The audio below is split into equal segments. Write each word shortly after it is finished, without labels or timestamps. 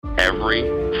every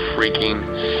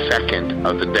freaking second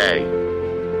of the day,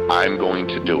 I'm going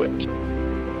to do it.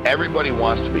 Everybody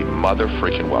wants to be mother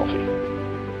freaking wealthy.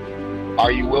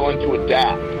 Are you willing to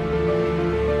adapt?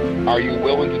 Are you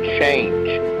willing to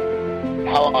change?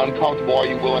 How uncomfortable are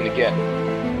you willing to get?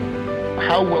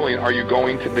 How willing are you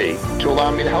going to be to allow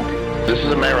me to help you? This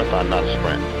is a marathon, not a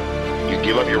sprint. You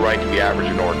give up your right to be average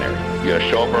and ordinary. You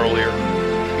gotta show up earlier.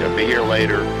 You gotta be here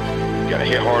later. You gotta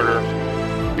hit harder.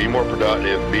 Be more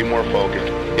productive. Be more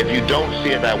focused. If you don't see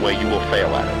it that way, you will fail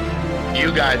at it.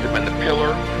 You guys have been the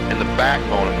pillar and the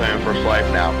backbone of Family First Life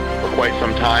now for quite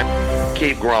some time.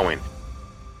 Keep growing.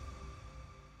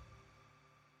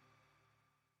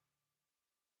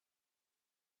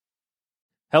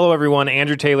 Hello, everyone.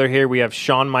 Andrew Taylor here. We have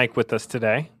Sean Mike with us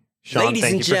today. Sean, Ladies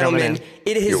thank and you for coming gentlemen,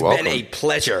 in. it has been a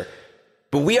pleasure,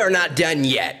 but we are not done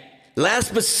yet.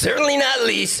 Last but certainly not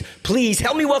least, please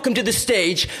help me welcome to the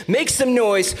stage, make some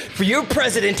noise for your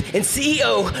president and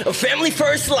CEO of Family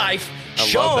First Life,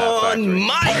 Sean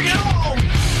Mike.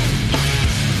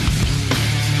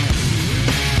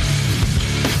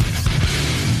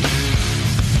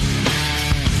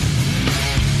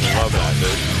 Love that,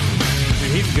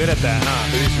 dude. He's good at that,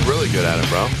 huh? He's really good at it,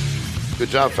 bro. Good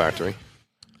job, Factory.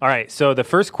 All right, so the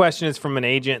first question is from an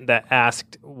agent that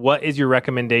asked, what is your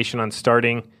recommendation on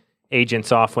starting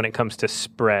agents off when it comes to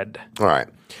spread? All right.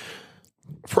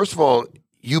 First of all,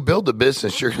 you build a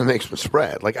business, you're going to make some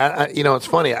spread. Like, it's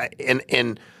funny.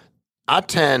 I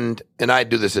tend, and I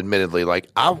do this admittedly, like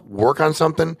I work on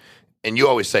something and you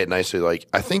always say it nicely, like,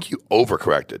 I think you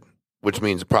overcorrected, which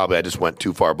means probably I just went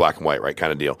too far black and white, right?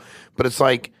 Kind of deal. But it's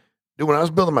like, dude, when I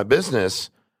was building my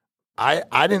business,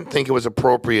 I didn't think it was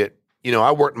appropriate.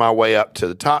 I worked my way up to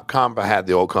the top comp I had.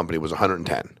 The old company was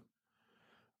 110.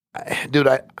 Dude,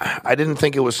 I didn't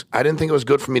think it was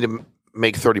good for me to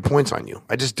make 30 points on you.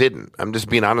 I just didn't. I'm just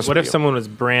being honest with you. What if someone was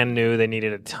brand new, they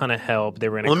needed a ton of help, they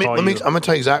were going to call you? I'm going to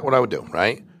tell you exactly what I would do,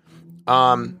 right?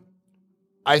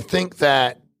 I think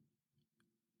that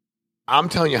I'm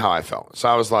telling you how I felt. So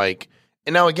I was like,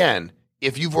 and now again,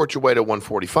 if you've worked your way to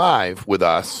 145 with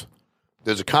us,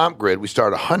 there's a comp grid. We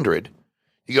start 100.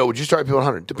 You go, would you start people at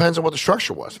 100? Depends on what the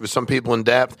structure was. If it's some people in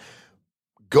depth,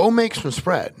 go make some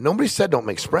spread. Nobody said don't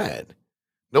make spread.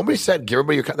 Nobody said give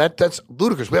everybody your that's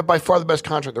ludicrous. We have by far the best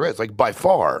contract there is. Like by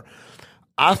far.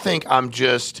 I think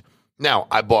now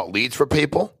I bought leads for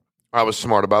people. I was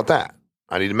smart about that.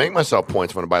 I need to make myself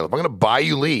points when I buy. If I'm going to buy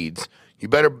you leads, you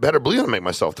better believe I'm going to make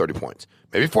myself 30 points.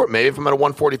 Maybe if I'm at a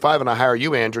 145 and I hire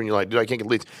you, Andrew, and you're like, dude, I can't get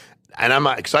leads. And I'm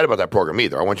not excited about that program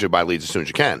either. I want you to buy leads as soon as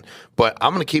you can. But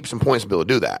I'm going to keep some points to be able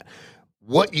to do that.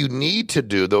 What you need to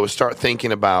do, though, is start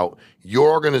thinking about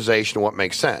your organization and what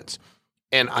makes sense.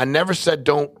 And I never said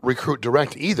don't recruit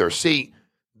direct either. See,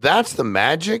 that's the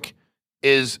magic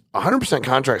is 100%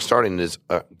 contract starting is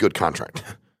a good contract.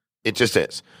 It just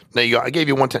is. Now, I gave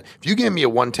you 110. If you gave me a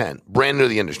 110, brand new to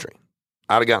the industry,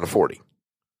 I'd have gotten a 40.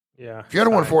 Yeah. If you had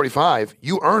a 145,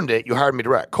 you earned it. You hired me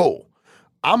direct. Cool.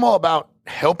 I'm all about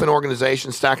helping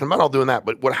organizations, stacking them. I'm not all doing that.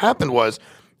 But what happened was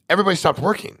everybody stopped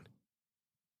working.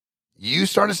 You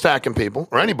started stacking people,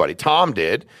 or anybody. Tom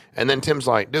did. And then Tim's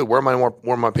like, dude, where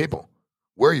are my people?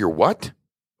 Where are your what?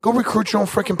 Go recruit your own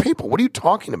freaking people. What are you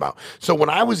talking about? So when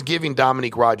I was giving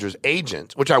Dominique Rogers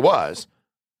agents, which I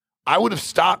would have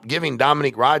stopped giving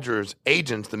Dominique Rogers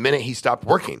agents the minute he stopped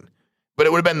working. But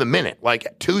it would have been the minute.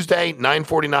 Like Tuesday,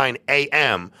 9:49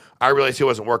 a.m., I realized he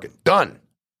wasn't working. Done.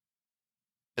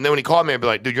 And then when he called me, I'd be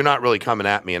like, dude, you're not really coming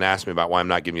at me and asking me about why I'm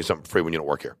not giving you something free when you don't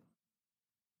work here.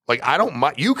 Like,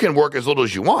 you can work as little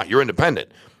as you want. You're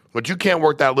independent. But you can't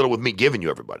work that little with me giving you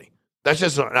everybody. That's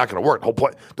just not going to work.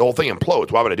 The whole thing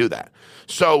implodes. Why would I do that?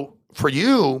 So for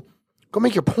you, go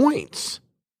make your points.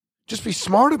 Just be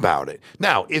smart about it.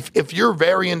 Now, if you're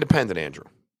very independent, Andrew,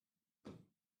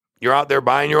 you're out there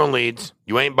buying your own leads.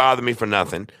 You ain't bothering me for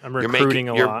nothing. I'm recruiting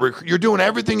a lot. You're doing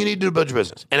everything you need to do to build your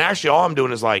business. And actually, all I'm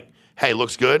doing is like, hey,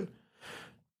 looks good.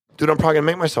 Dude, I'm probably going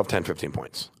to make myself 10, 15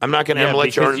 points. I'm not going to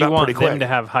emulate you earn it up pretty quick. You want them to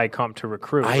have high comp to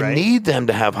recruit, right? I need them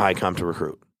to have high comp to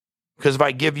recruit. Because if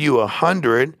I give you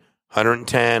 100,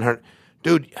 110, 100,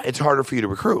 dude, it's harder for you to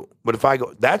recruit. But if I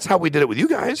go, that's how we did it with you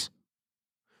guys.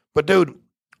 But dude,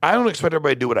 I don't expect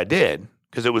everybody to do what I did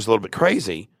because it was a little bit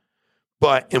crazy.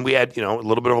 And we had, a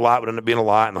little bit of a lot would end up being a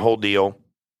lot and the whole deal.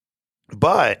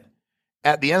 But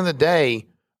at the end of the day,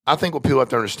 I think what people have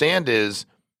to understand is,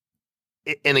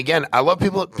 and again, I love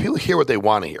people hear what they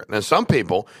want to hear. Now, some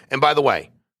people, and by the way,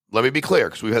 let me be clear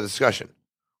because we've had this discussion.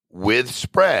 With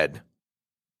spread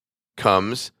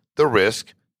comes the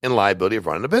risk and liability of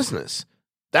running a business.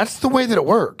 That's the way that it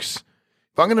works.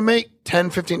 If I'm going to make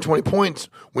 10, 15, 20 points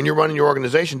when you're running your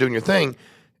organization, doing your thing,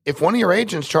 If one of your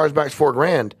agents charges back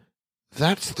 $4,000,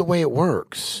 that's the way it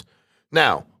works.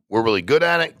 Now, we're really good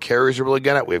at it. Carriers are really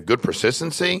good at it. We have good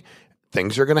persistency.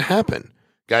 Things are going to happen.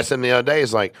 Guy said the other day,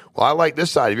 is like, well, I like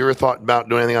this side. Have you ever thought about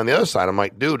doing anything on the other side? I'm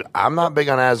like, dude, I'm not big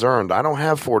on as earned. I don't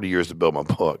have 40 years to build my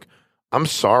book. I'm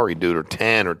sorry, dude, or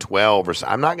 10 or 12 or so.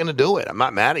 I'm not going to do it. I'm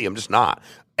not mad at you. I'm just not.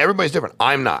 Everybody's different.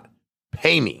 I'm not.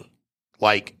 Pay me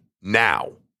like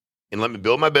now and let me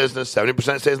build my business.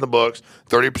 70% stays in the books.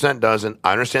 30% doesn't.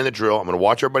 I understand the drill. I'm going to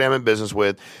watch everybody I'm in business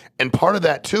with. And part of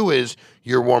that too is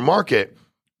your warm market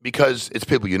because it's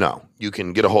people you know. You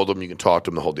can get a hold of them. You can talk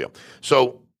to them, the whole deal.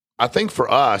 So I think for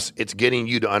us, it's getting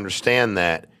you to understand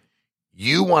that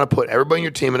you want to put everybody in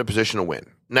your team in a position to win.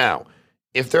 Now,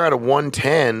 if they're at a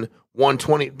 110,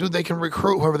 120, dude, they can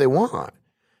recruit whoever they want.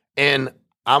 And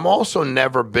I'm also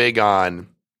never big on,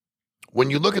 when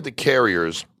you look at the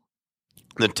carriers,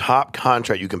 the top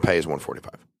contract you can pay is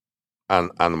 145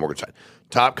 on the mortgage side.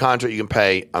 Top contract you can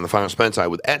pay on the final expense side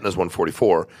with Aetna is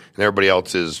 144, and everybody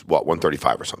else is,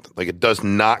 135 or something. Like, it does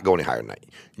not go any higher than that.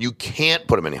 You can't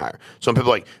put them any higher. Some people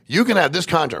are like, you can have this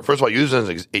contract. First of all,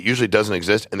 it usually doesn't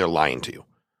exist, and they're lying to you.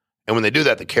 And when they do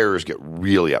that, the carriers get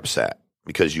really upset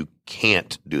because you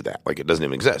can't do that. Like, it doesn't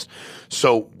even exist.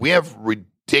 So we have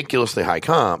ridiculously high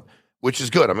comp, which is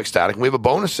good. I'm ecstatic. We have a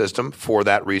bonus system for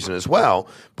that reason as well.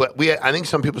 But I think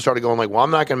some people started going like, well,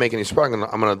 I'm not going to make any spread.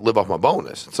 I'm going to live off my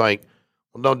bonus. It's like,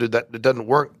 well, no, dude, it doesn't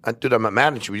work. Dude, I'm not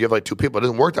mad at you. You have like two people. It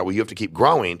doesn't work that way. You have to keep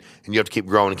growing, and you have to keep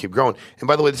growing and keep growing. And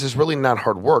by the way, this is really not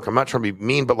hard work. I'm not trying to be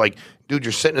mean, but like, dude,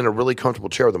 you're sitting in a really comfortable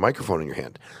chair with a microphone in your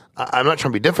hand. I'm not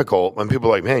trying to be difficult. When people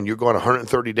are like, man, you're going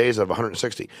 130 days out of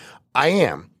 160. I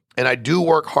am, and I do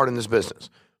work hard in this business.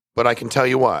 But I can tell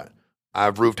you what,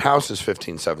 I've roofed houses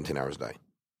 15, 17 hours a day.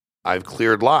 I've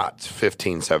cleared lots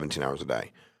 15, 17 hours a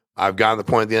day. I've gotten to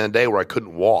the point at the end of the day where I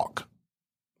couldn't walk.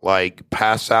 Like,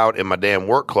 pass out in my damn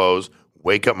work clothes,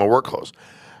 wake up in my work clothes.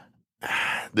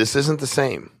 This isn't the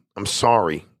same. I'm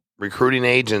sorry. Recruiting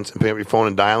agents and picking up your phone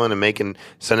and dialing and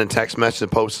sending text messages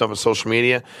and posting stuff on social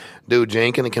media. Dude, you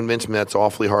ain't going to convince me that's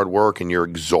awfully hard work and you're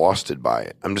exhausted by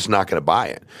it. I'm just not going to buy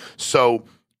it. So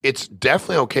it's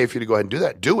definitely okay for you to go ahead and do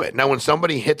that. Do it. Now, when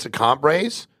somebody hits a comp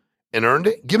raise and earned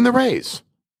it, give them the raise.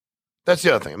 That's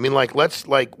the other thing. I mean,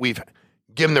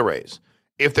 give them the raise.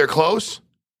 If they're close,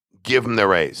 give them the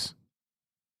raise.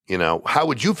 You know, how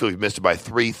would you feel if you missed it by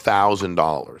 $3,000?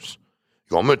 You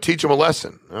go, I'm going to teach them a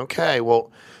lesson. Okay,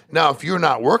 well, now if you're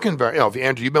not working if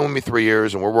Andrew, you've been with me 3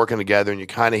 years and we're working together and you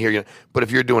kind of hear, but if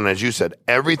you're doing, as you said,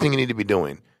 everything you need to be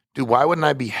doing, dude, why wouldn't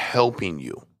I be helping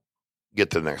you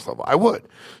get to the next level? I would.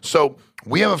 So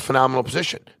we have a phenomenal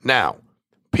position. Now,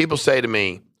 people say to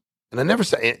me, and I never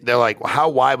say, they're like, well, how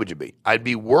wide would you be? I'd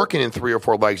be working in 3 or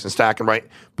 4 legs and stacking, right?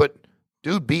 But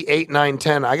dude, be 8, 9,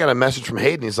 10. I got a message from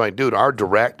Hayden. He's like, dude, our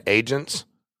direct agents,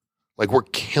 like, we're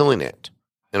killing it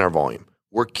in our volume.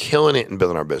 We're killing it in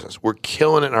building our business. We're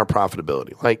killing it in our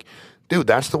profitability. Like, dude,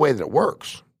 that's the way that it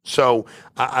works. So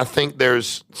I think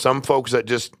there's some folks that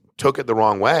just took it the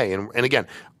wrong way. And again,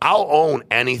 I'll own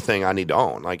anything I need to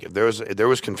own. Like, if there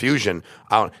was confusion,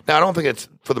 now I don't think it's,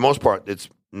 for the most part, it's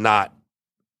not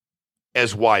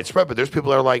as widespread, but there's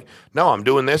people that are like, no, I'm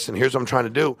doing this and here's what I'm trying to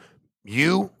do.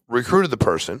 You recruited the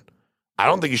person. I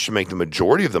don't think you should make the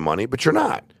majority of the money, but you're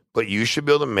not. But you should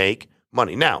be able to make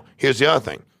money. Now, here's the other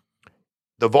thing.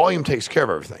 The volume takes care of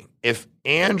everything. If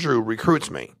Andrew recruits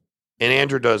me and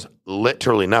Andrew does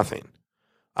literally nothing,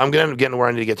 I'm going to end up getting where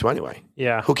I need to get to anyway.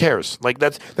 Yeah. Who cares? Like,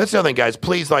 that's the other thing, guys.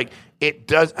 Please, like, it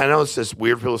does. I know it's this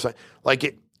weird people say,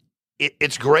 like,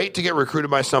 it's great to get recruited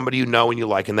by somebody you know and you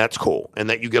like, and that's cool. And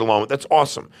that you get along with. That's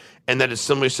awesome. And that it's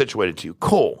similarly situated to you.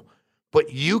 Cool.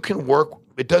 But you can work.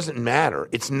 It doesn't matter.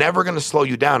 It's never going to slow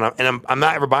you down. And I'm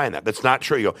not ever buying that. That's not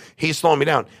true. You go, he's slowing me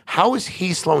down. How is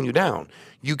he slowing you down?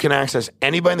 You can access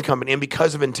anybody in the company. And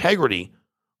because of integrity,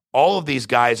 all of these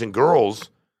guys and girls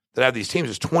that have these teams,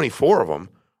 there's 24 of them,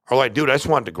 are like, dude, I just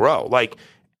wanted to grow. Like,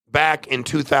 back in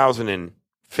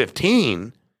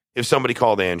 2015, if somebody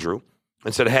called Andrew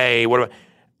and said, hey, what about,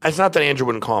 it's not that Andrew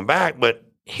wouldn't call him back, but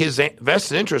his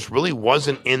vested interest really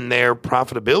wasn't in their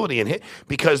profitability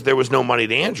because there was no money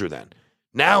to Andrew then.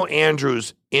 Now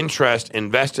Andrew's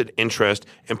invested interest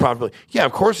and profitability, yeah,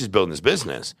 of course he's building his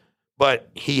business, but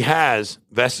he has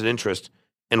vested interest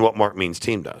in what Mark Means'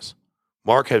 team does.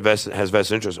 Mark has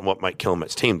vested interest in what Mike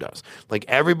Killamet's team does. Like,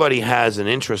 everybody has an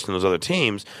interest in those other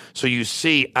teams. So you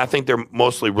see, I think they're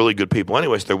mostly really good people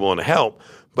anyway, so they're willing to help.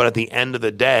 But at the end of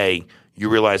the day, you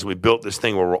realize we built this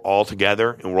thing where we're all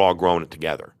together and we're all growing it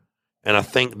together. And I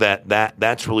think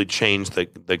that's really changed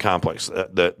the complex,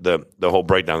 the whole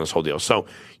breakdown of this whole deal. So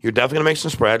you're definitely going to make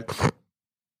some spread.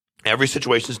 Every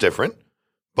situation is different.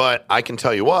 But I can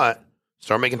tell you what,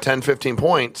 start making 10, 15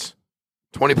 points,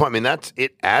 20 points. I mean,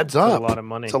 it adds up. It's a lot of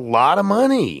money. It's a lot of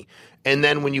money. And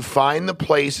then when you find the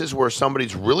places where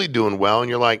somebody's really doing well and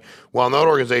you're like, well, in that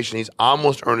organization, he's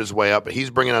almost earned his way up, but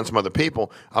he's bringing on some other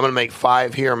people. I'm going to make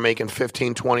 5 here. I'm making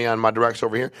 15, 20 on my directs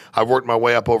over here. I've worked my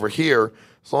way up over here.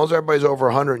 As long as everybody's over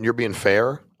 100 and you're being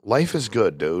fair, life is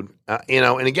good, dude.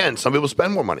 And again, some people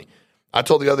spend more money. I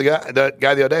told the guy the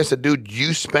other day, I said, dude,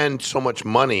 you spend so much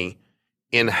money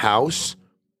in-house,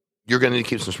 you're going to need to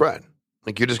keep some spread.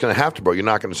 Like, you're just going to have to, bro. You're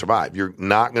not going to survive. You're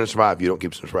not going to survive if you don't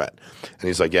keep some spread. And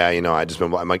he's like, yeah,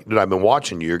 I'm like, dude, I've been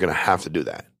watching you. You're going to have to do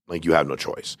that. Like, you have no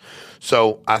choice.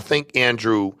 So I think,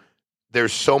 Andrew,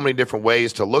 there's so many different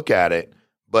ways to look at it,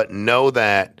 but know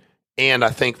that, and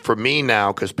I think for me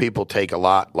now, because people take a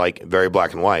lot, like, very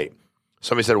black and white,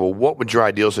 somebody said, well, what would your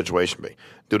ideal situation be?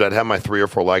 Dude, I'd have my 3 or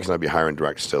 4 legs and I'd be hiring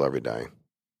direct still every day.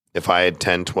 If I had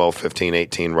 10, 12, 15,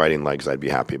 18 writing legs, I'd be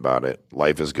happy about it.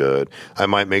 Life is good. I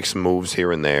might make some moves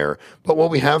here and there. But what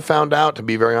we have found out, to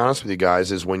be very honest with you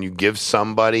guys, is when you give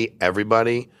somebody,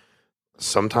 everybody,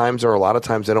 sometimes or a lot of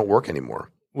times they don't work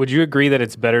anymore. Would you agree that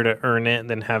it's better to earn it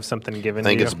than have something given to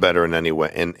you? I think it's better in any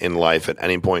way in life at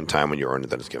any point in time when you earn it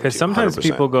than it's given to you. Because sometimes 100%.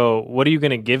 people go, what are you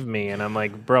going to give me? And I'm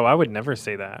like, bro, I would never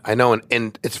say that. I know.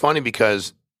 And it's funny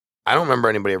because I don't remember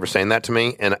anybody ever saying that to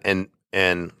me.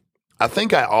 And I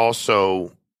think I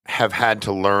also have had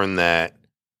to learn that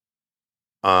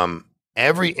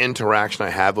every interaction I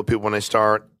have with people when I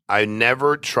start, I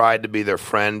never tried to be their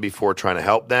friend before trying to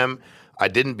help them. I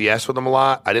didn't BS with them a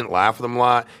lot. I didn't laugh with them a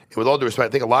lot. And with all due respect,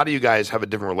 I think a lot of you guys have a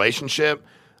different relationship.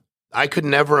 I could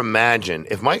never imagine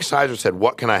if Mike Sizer said,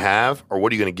 what can I have? Or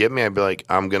what are you going to give me? I'd be like,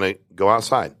 I'm going to go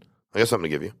outside. I got something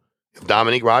to give you. If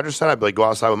Dominique Rogers said, I'd be like, go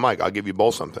outside with Mike. I'll give you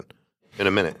both something in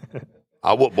a minute.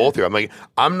 I'll whoop both of you.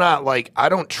 I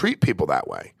don't treat people that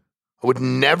way. I would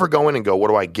never go in and go, what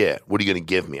do I get? What are you going to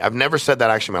give me? I've never said that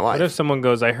actually in my life. What if someone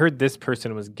goes, I heard this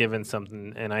person was given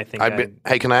something and I think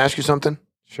hey, can I ask you something?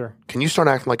 Sure. Can you start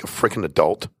acting like a freaking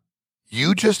adult?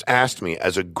 You just asked me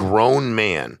as a grown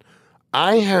man,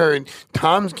 I heard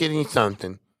Tom's getting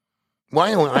something.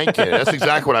 Why don't I get it? That's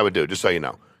exactly what I would do, just so you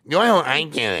know. Why don't I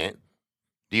get it?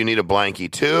 Do you need a blankie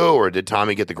too? Or did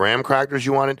Tommy get the graham crackers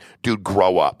you wanted? Dude,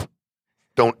 grow up.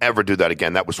 Don't ever do that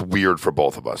again. That was weird for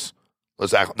both of us.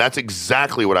 That's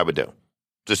exactly what I would do.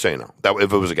 Just so you know. That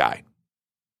if it was a guy.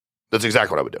 That's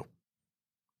exactly what I would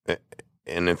do.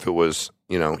 And if it was,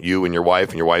 you and your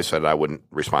wife said it, I wouldn't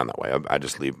respond that way. I'd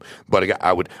just leave. But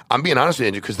I'm being honest with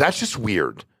you, because that's just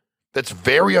weird. That's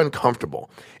very uncomfortable.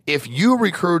 If you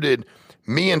recruited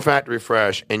me and Factory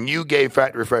Fresh and you gave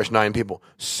Factory Fresh 9 people,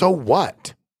 so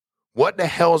what? What the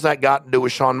hell has that got to do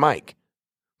with Sean Mike?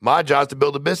 My job is to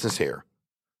build a business here.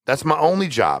 That's my only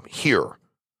job here.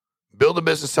 Build a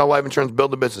business, sell life insurance,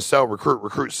 build a business, sell,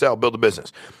 recruit, sell, build a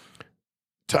business.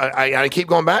 I keep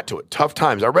going back to it. Tough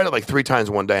times. I read it like 3 times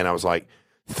one day, and I was like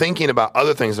thinking about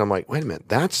other things. And I'm like, wait a minute,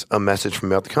 that's a message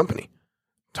from about the company.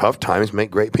 Tough times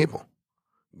make great people.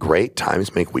 Great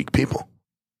times make weak people.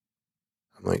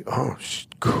 I'm like, oh,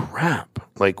 crap.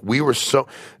 Like, we were so...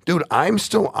 Dude, I'm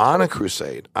still on a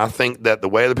crusade. I think that the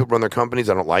way other people run their companies,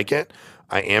 I don't like it.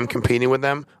 I am competing with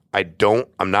them.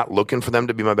 I'm not looking for them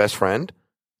to be my best friend,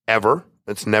 ever.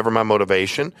 It's never my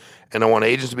motivation. And I want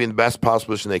agents to be in the best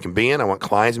possible position they can be in. I want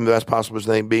clients to be in the best possible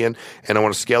position they can be in. And I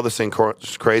want to scale this thing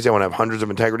crazy. I want to have hundreds of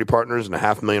integrity partners and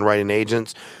 500,000 writing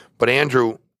agents. But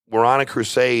Andrew, we're on a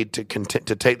crusade to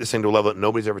take this thing to a level that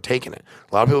nobody's ever taken it.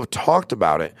 A lot of people have talked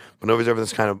about it, but nobody's ever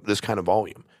this kind of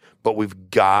volume. But we've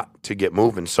got to get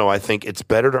moving. So I think it's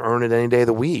better to earn it any day of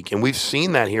the week. And we've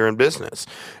seen that here in business.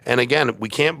 And again, we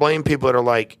can't blame people that are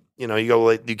like,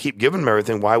 you keep giving them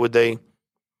everything. Why would they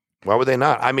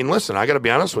not? I mean, listen, I got to be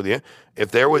honest with you.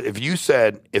 If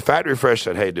Factory Fresh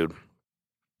said, hey, dude,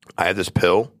 I have this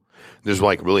pill, there's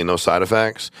like really no side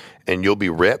effects, and you'll be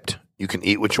ripped, you can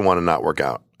eat what you want and not work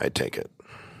out, I'd take it.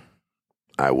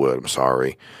 I would. I'm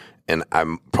sorry. And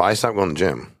I'm probably stop going to the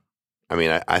gym. I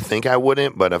mean, I think I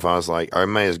wouldn't, but if I was like,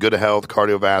 I'm as good a health,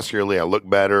 cardiovascularly, I look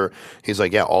better. He's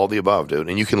like, yeah, all the above, dude.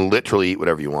 And you can literally eat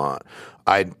whatever you want.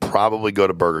 I'd probably go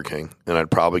to Burger King, and I'd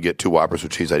probably get 2 Whoppers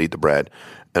with cheese. I'd eat the bread,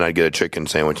 and I'd get a chicken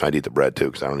sandwich, and I'd eat the bread too,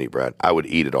 because I don't eat bread. I would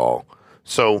eat it all.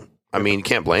 So, I mean, you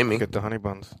can't blame me. Get the honey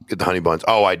buns. Get the honey buns.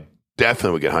 Oh, I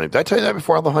definitely would get honey. Did I tell you that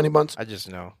before, all the honey buns? I just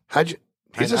know. How'd you?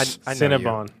 I know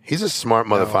Cinnabon. He's a smart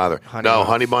mother father.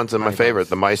 Honey buns are my favorite.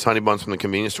 The mice honey buns from the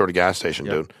convenience store to gas station,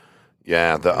 dude.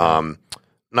 Yeah,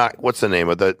 what's the name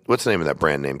of that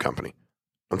brand name company?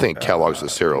 I'm thinking Kellogg's the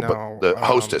cereal, but the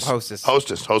Hostess.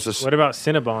 Hostess. What about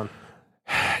Cinnabon?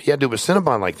 Yeah, dude, but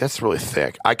Cinnabon, like, that's really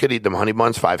thick. I could eat them honey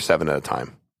buns 5-7 at a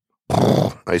time.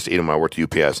 I used to eat them when I worked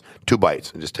at UPS. 2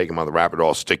 bites and just take them on the wrapper. They're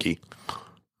all sticky.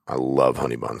 I love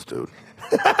honey buns, dude.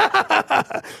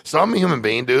 So I'm a human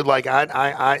being, dude. Like,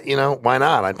 I, why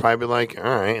not? I'd probably be like, all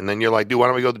right. And then you're like, dude, why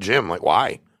don't we go to the gym? I'm like,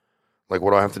 why? Like,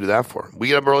 what do I have to do that for? We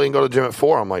get up early and go to the gym at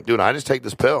 4. I'm like, dude, I just take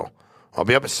this pill. I'll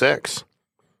be up at 6.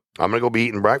 I'm going to go be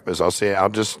eating breakfast.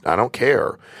 I don't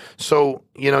care. So,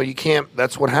 you can't,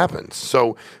 that's what happens.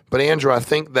 So, but Andrew, I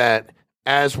think that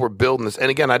as we're building this, and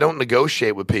again, I don't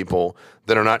negotiate with people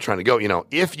that are not trying to go,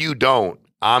 if you don't,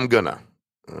 I'm gonna.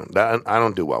 I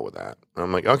don't do well with that.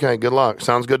 I'm like, okay, good luck.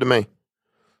 Sounds good to me.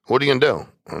 What are you going to do?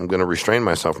 I'm going to restrain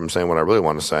myself from saying what I really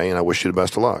want to say, and I wish you the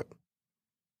best of luck.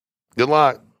 Good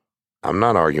luck. I'm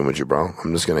not arguing with you, bro.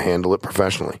 I'm just going to handle it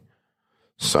professionally.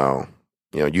 So,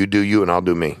 you do you and I'll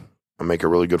do me. I'll make a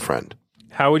really good friend.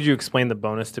 How would you explain the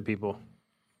bonus to people?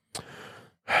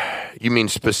 You mean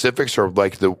specifics or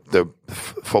like the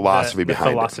philosophy behind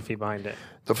it? The philosophy behind it.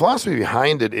 The philosophy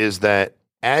behind it is that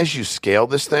as you scale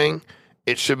this thing,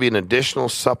 it should be an additional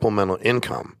supplemental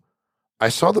income. I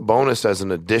saw the bonus as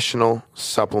an additional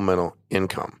supplemental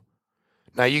income.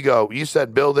 Now you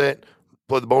said build it,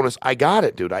 but the bonus, I got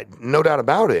it, dude. No doubt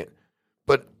about it.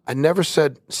 But I never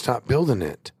said stop building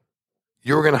it.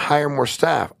 You were going to hire more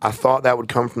staff. I thought that would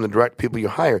come from the direct people you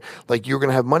hire. Like you were going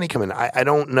to have money come in. I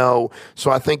don't know. So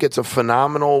I think it's a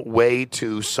phenomenal way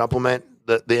to supplement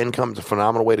the income. It's a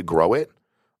phenomenal way to grow it,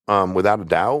 without a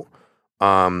doubt.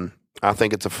 I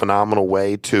think it's a phenomenal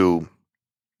way to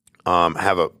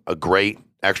have a great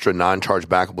extra non-charge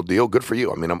backable deal. Good for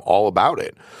you. I mean, I'm all about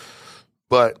it.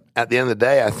 But at the end of the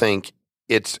day, I think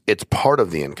it's part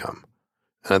of the income.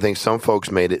 And I think some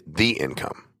folks made it the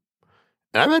income.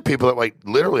 And I met people that like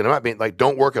literally, and I'm not being like,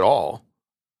 don't work at all.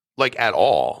 Like at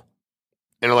all.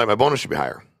 And they're like, my bonus should be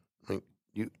higher. Like,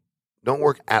 you don't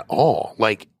work at all.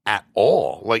 Like at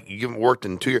all. Like you haven't worked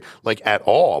in 2 years. Like at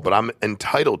all. But I'm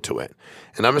entitled to it.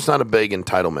 And I'm just not a big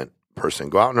entitlement person.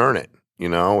 Go out and earn it,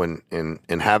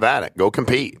 and have at it. Go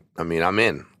compete. I mean, I'm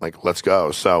in. Like, let's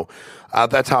go. So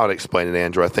that's how I'd explain it,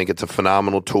 Andrew. I think it's a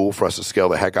phenomenal tool for us to scale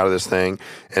the heck out of this thing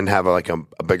and have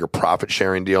a bigger profit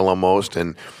sharing deal almost.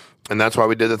 And that's why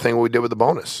we did the thing we did with the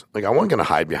bonus. Like, I wasn't going to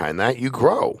hide behind that. You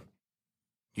grow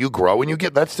and you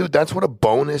get that's what a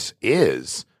bonus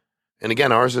is. And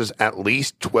again, ours is at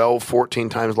least 12, 14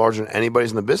 times larger than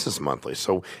anybody's in the business monthly.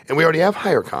 So, and we already have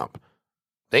higher comp.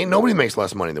 Nobody makes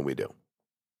less money than we do.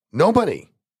 Nobody.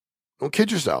 Don't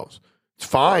kid yourselves. It's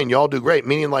fine. Y'all do great.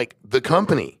 Meaning like the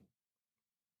company.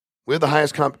 We have the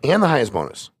highest comp and the highest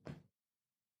bonus.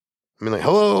 I mean, like,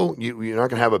 hello, you're not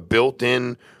going to have a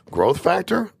built-in growth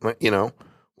factor? Well,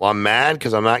 I'm mad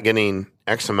because I'm not getting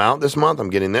X amount this month. I'm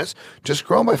getting this. Just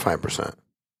grow by 5%.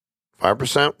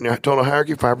 5% in your total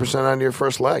hierarchy, 5% on your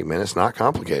first leg, man. It's not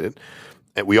complicated.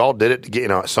 And we all did it to get,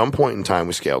 at some point in time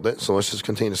we scaled it. So let's just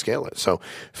continue to scale it. So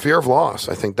fear of loss,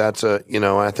 I think that's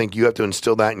I think you have to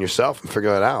instill that in yourself and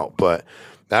figure that out. But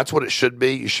that's what it should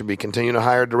be. You should be continuing to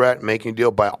hire direct, making a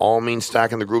deal, by all means,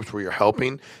 stacking the groups where you're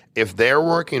helping. If they're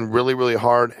working really, really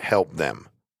hard, help them.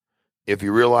 If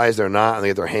you realize they're not and they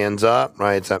get their hands up,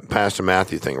 right? It's that Pastor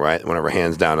Matthew thing, right? Whenever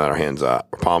hands down, not our hands up,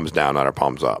 or palms down, not our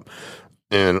palms up.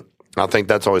 And I think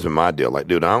that's always been my deal. Like,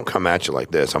 dude, I don't come at you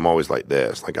like this. I'm always like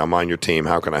this. Like, I'm on your team.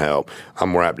 How can I help? I'm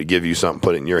more apt to give you something,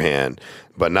 put it in your hand,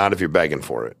 but not if you're begging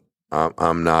for it.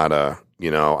 I'm not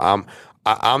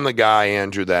I'm the guy,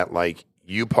 Andrew, that like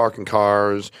you parking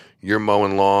cars, you're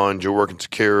mowing lawns, you're working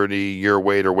security, you're a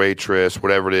waiter, waitress,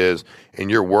 whatever it is, and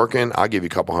you're working, I'll give you a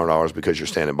couple $100 because you're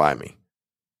standing by me.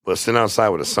 But sitting outside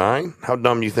with a sign, how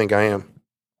dumb do you think I am?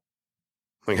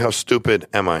 Like, how stupid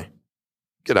am I?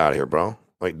 Get out of here, bro.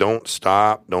 Like, don't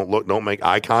stop, don't look, don't make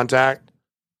eye contact,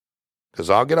 because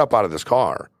I'll get up out of this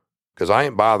car because I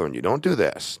ain't bothering you. Don't do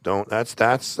this. Don't.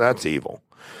 That's evil.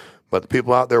 But the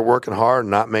people out there working hard,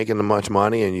 not making much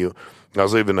money, and I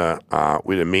was leaving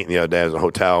we did a meeting the other day at a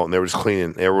hotel, and they were just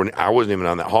cleaning. I wasn't even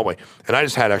on that hallway, and I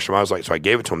just had extra. I was like, so I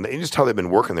gave it to them. You just tell they've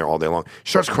been working there all day long.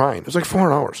 She starts crying. It was like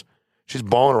 400 hours. She's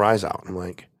bawling her eyes out. I'm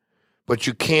like, but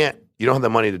you can't. You don't have the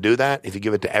money to do that if you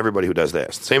give it to everybody who does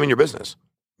this. Same in your business.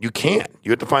 You can't.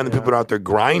 You have to find the people out there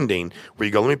grinding where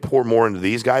you go, let me pour more into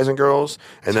these guys and girls.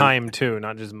 And time, too,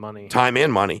 not just money. Time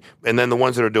and money. And then the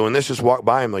ones that are doing this, just walk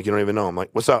by them like you don't even know them. Like,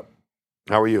 what's up?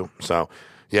 How are you? So,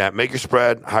 yeah, make your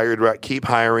spread, hire your direct, keep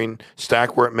hiring,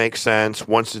 stack where it makes sense.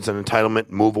 Once it's an entitlement,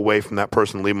 move away from that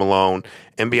person, leave them alone,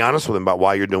 and be honest with them about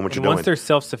why you're doing what you're doing. Once they're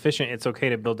self-sufficient, it's okay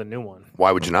to build a new one.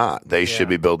 Why would you not? They should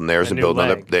be building theirs and building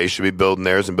other. They should be building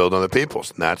theirs and building other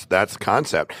people's. And that's the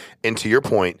concept. And to your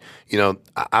point,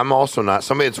 I'm also not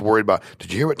somebody that's worried about,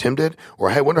 did you hear what Tim did? Or,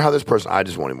 hey, I wonder how this person, I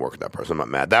just won't even work with that person. I'm not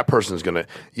mad. That person's going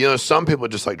to, some people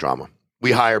just like drama.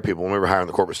 We hire people. When we were hiring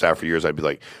the corporate staff for years, I'd be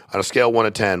like, on a scale of 1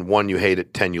 to 10, 1 you hate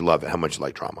it, 10 you love it. How much you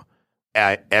like drama?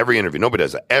 At every interview. Nobody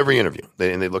does that. Every interview.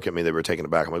 And they look at me, they were taken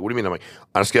aback. I'm like, what do you mean? I'm like,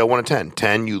 on a scale of 1 to 10,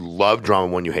 10 you love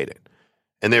drama, 1 you hate it.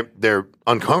 And they're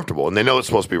uncomfortable, and they know it's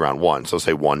supposed to be around 1. So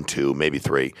say 1, 2, maybe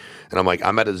 3. And I'm like,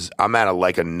 I'm at a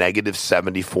like a negative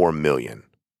 74 million.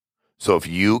 So if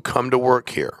you come to work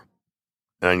here,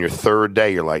 and on your third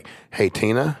day, you're like, hey,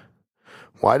 Tina,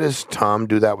 why does Tom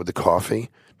do that with the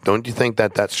coffee? Don't you think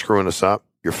that that's screwing us up?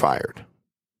 You're fired.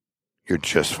 You're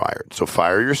just fired. So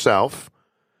fire yourself,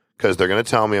 because they're going to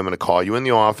tell me I'm going to call you in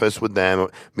the office with them. I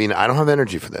mean, I don't have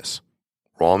energy for this.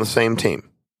 We're all on the same team.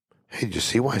 Hey, did you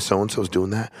see why so-and-so's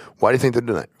doing that? Why do you think they're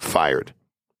doing that? Fired.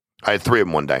 I had 3 of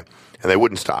them one day, and they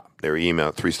wouldn't stop. They were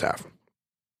emailing 3 staff.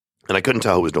 And I couldn't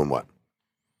tell who was doing what.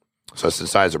 So I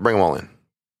decided to bring them all in.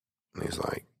 And he's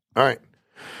like, all right.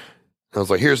 And I was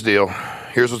like, here's the deal.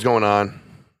 Here's what's going on.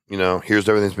 You know, here's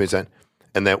everything that's being said.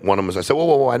 And then one of them was, I said,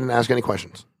 whoa, I didn't ask any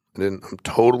questions. I'm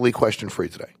totally question free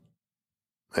today.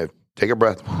 Take a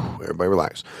breath. Everybody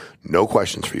relax. No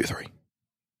questions for you 3.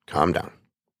 Calm down.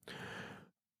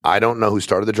 I don't know who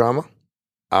started the drama.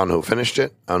 I don't know who finished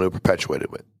it. I don't know who perpetuated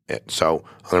it. So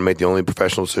I'm going to make the only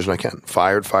professional decision I can.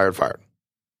 Fired.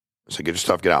 So get your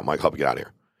stuff, get out. Mike, help you get out of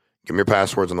here. Give me your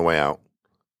passwords on the way out.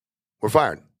 We're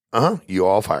fired. You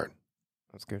all fired.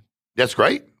 That's good. That's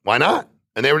great. Why not?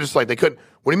 And they were just like, they couldn't.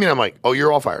 What do you mean? I'm like, oh,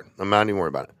 you're all fired. I'm not even worried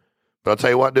about it. But I'll tell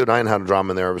you what, dude, I ain't had a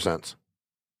drama in there ever since.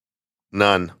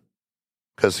 None.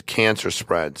 Because cancer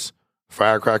spreads.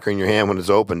 Firecracker in your hand when it's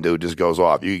open, dude, just goes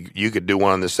off. You could do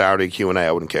one on this Saturday Q&A.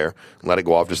 I wouldn't care. Let it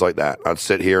go off just like that. I'd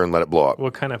sit here and let it blow up.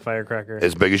 What kind of firecracker?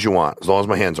 As big as you want, as long as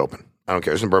my hand's open. I don't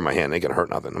care. It doesn't burn my hand. It ain't going to hurt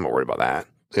nothing. I'm not worried about that.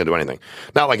 It's going to do anything.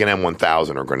 Not like an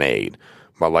M1000 or grenade,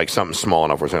 but like something small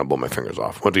enough where it's going to blow my fingers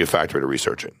off. Went to a factory to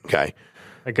research it, okay?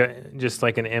 Just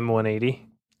like an M180?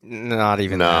 Not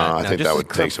even no, that. I think that would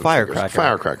take some firecracker.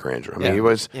 Firecracker, Andrew. I mean, he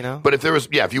was, you know. But if there was,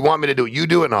 if you want me to do it, you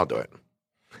do it and I'll do it.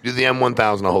 Do the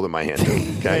M1000, I'll hold it in my hand.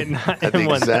 Okay, not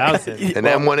M1000. An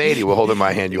M180 will hold it in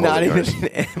my hand. You hold it in yours. Not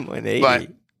even an M180.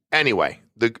 But anyway,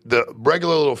 the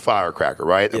regular little firecracker,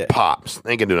 right? It pops.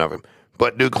 They can do nothing.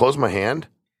 But dude, close my hand.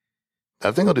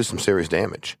 That thing will do some serious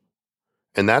damage.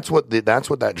 And that's what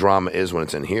that drama is when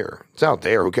it's in here. It's out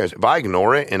there. Who cares? If I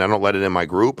ignore it and I don't let it in my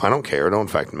group, I don't care. It don't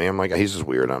affect me. I'm like, he's just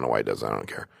weird. I don't know why he does that. I don't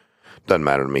care. Doesn't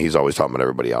matter to me. He's always talking about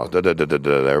everybody else.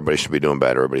 Everybody should be doing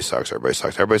better. Everybody sucks.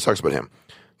 Everybody sucks but him.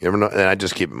 You never know. And I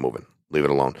just keep it moving. Leave it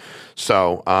alone.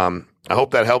 So I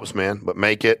hope that helps, man. But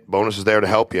make it. Bonus is there to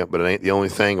help you, but it ain't the only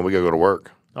thing, and we got to go to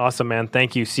work. Awesome, man.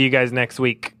 Thank you. See you guys next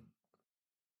week.